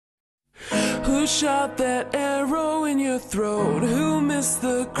Who shot that arrow in your throat? Who missed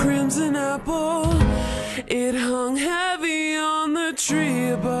the crimson apple? It hung heavy on the tree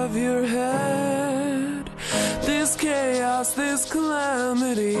above your head. This chaos, this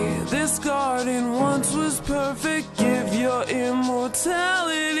calamity, this garden once was perfect. Give your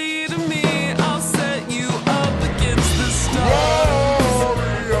immortality to me.